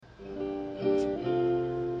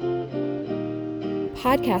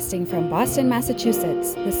Podcasting from Boston,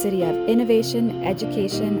 Massachusetts, the city of innovation,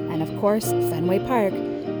 education, and of course, Fenway Park,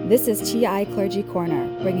 this is TI Clergy Corner,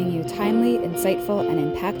 bringing you timely, insightful, and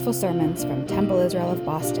impactful sermons from Temple Israel of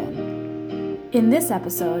Boston. In this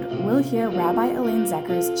episode, we'll hear Rabbi Elaine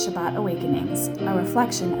Zecher's Shabbat Awakenings, a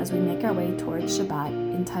reflection as we make our way towards Shabbat,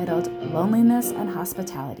 entitled Loneliness and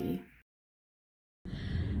Hospitality.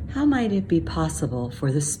 How might it be possible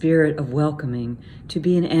for the spirit of welcoming to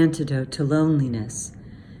be an antidote to loneliness?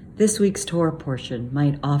 This week's Torah portion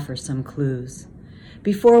might offer some clues.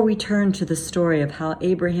 Before we turn to the story of how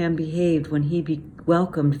Abraham behaved when he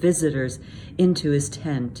welcomed visitors into his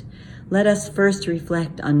tent, let us first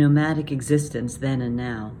reflect on nomadic existence then and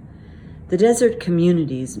now. The desert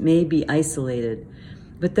communities may be isolated,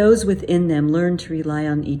 but those within them learn to rely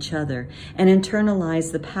on each other and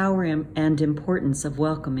internalize the power and importance of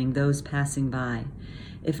welcoming those passing by.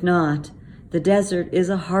 If not, the desert is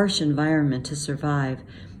a harsh environment to survive,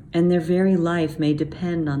 and their very life may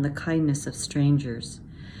depend on the kindness of strangers.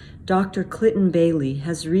 Dr. Clinton Bailey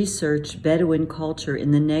has researched Bedouin culture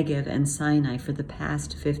in the Negev and Sinai for the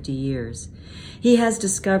past 50 years. He has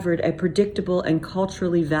discovered a predictable and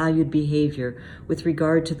culturally valued behavior with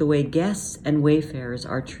regard to the way guests and wayfarers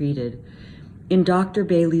are treated. In Dr.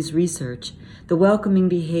 Bailey's research, the welcoming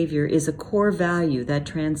behavior is a core value that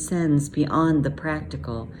transcends beyond the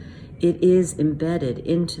practical. It is embedded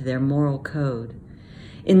into their moral code.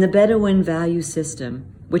 In the Bedouin value system,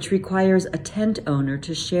 which requires a tent owner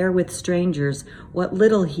to share with strangers what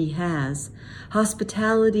little he has,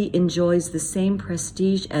 hospitality enjoys the same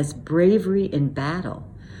prestige as bravery in battle.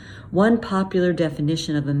 One popular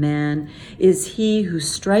definition of a man is he who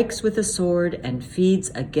strikes with a sword and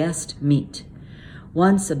feeds a guest meat.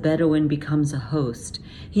 Once a Bedouin becomes a host,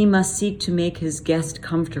 he must seek to make his guest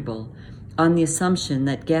comfortable. On the assumption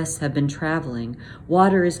that guests have been traveling,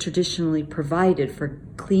 water is traditionally provided for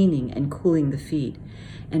cleaning and cooling the feet,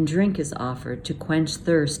 and drink is offered to quench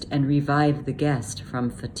thirst and revive the guest from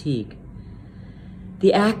fatigue.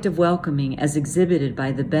 The act of welcoming, as exhibited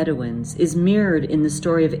by the Bedouins, is mirrored in the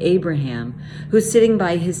story of Abraham, who, sitting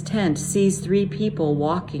by his tent, sees 3 people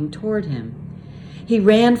walking toward him. He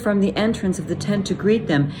ran from the entrance of the tent to greet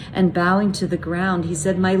them, and bowing to the ground, he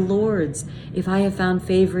said, "My lords, if I have found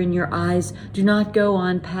favor in your eyes, do not go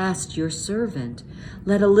on past your servant.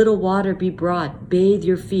 Let a little water be brought, bathe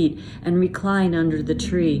your feet, and recline under the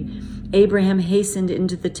tree." Abraham hastened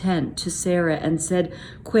into the tent to Sarah and said,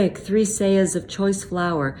 "Quick, 3 seahs of choice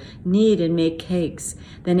flour, knead and make cakes."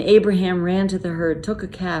 Then Abraham ran to the herd, took a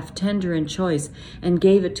calf, tender and choice, and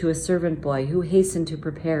gave it to a servant boy who hastened to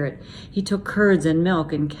prepare it. He took curds and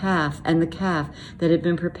milk and the calf that had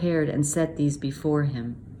been prepared and set these before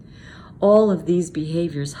him. All of these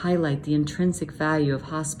behaviors highlight the intrinsic value of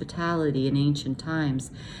hospitality in ancient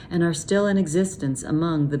times and are still in existence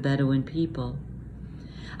among the Bedouin people.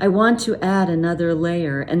 I want to add another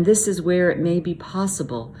layer, and this is where it may be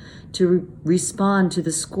possible to respond to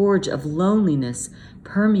the scourge of loneliness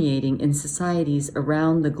permeating in societies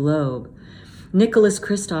around the globe. Nicholas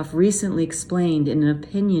Kristof recently explained in an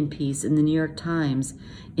opinion piece in the New York Times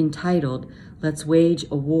entitled, "Let's Wage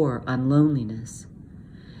a War on Loneliness."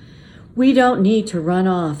 We don't need to run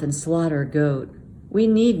off and slaughter a goat. We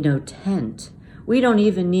need no tent. We don't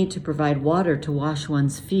even need to provide water to wash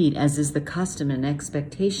one's feet, as is the custom and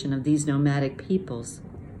expectation of these nomadic peoples.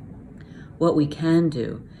 What we can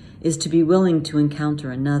do is to be willing to encounter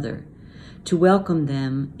another, to welcome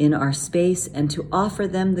them in our space, and to offer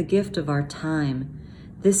them the gift of our time.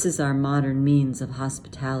 This is our modern means of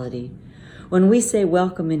hospitality. When we say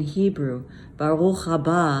welcome in Hebrew, Baruch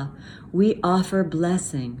haba, we offer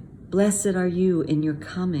blessing. Blessed are you in your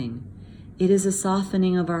coming. It is a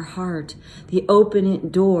softening of our heart, the opening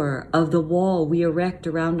door of the wall we erect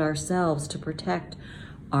around ourselves to protect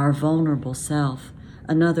our vulnerable self,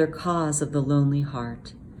 another cause of the lonely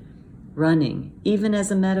heart. Running, even as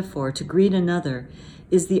a metaphor, to greet another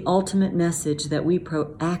is the ultimate message that we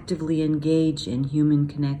proactively engage in human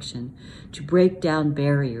connection, to break down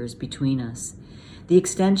barriers between us. The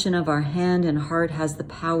extension of our hand and heart has the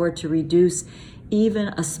power to reduce even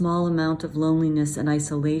a small amount of loneliness and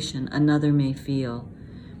isolation another may feel.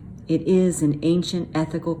 It is an ancient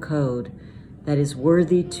ethical code that is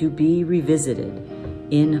worthy to be revisited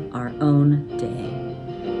in our own day.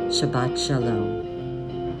 Shabbat Shalom.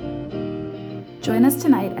 Join us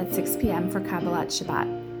tonight at 6 p.m. for Kabbalat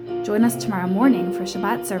Shabbat. Join us tomorrow morning for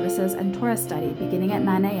Shabbat services and Torah study beginning at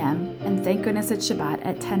 9 a.m. and Thank Goodness It's Shabbat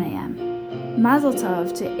at 10 a.m. Mazel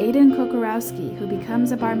Tov to Aiden Kokorowski, who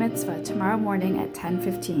becomes a bar mitzvah tomorrow morning at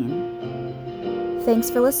 10:15. Thanks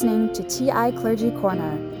for listening to TI Clergy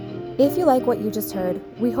Corner. If you like what you just heard,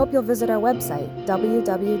 we hope you'll visit our website,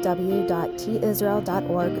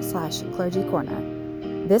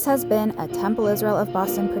 www.tisrael.org/clergycorner. This has been a Temple Israel of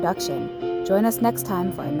Boston production. Join us next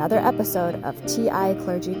time for another episode of TI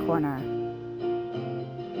Clergy Corner.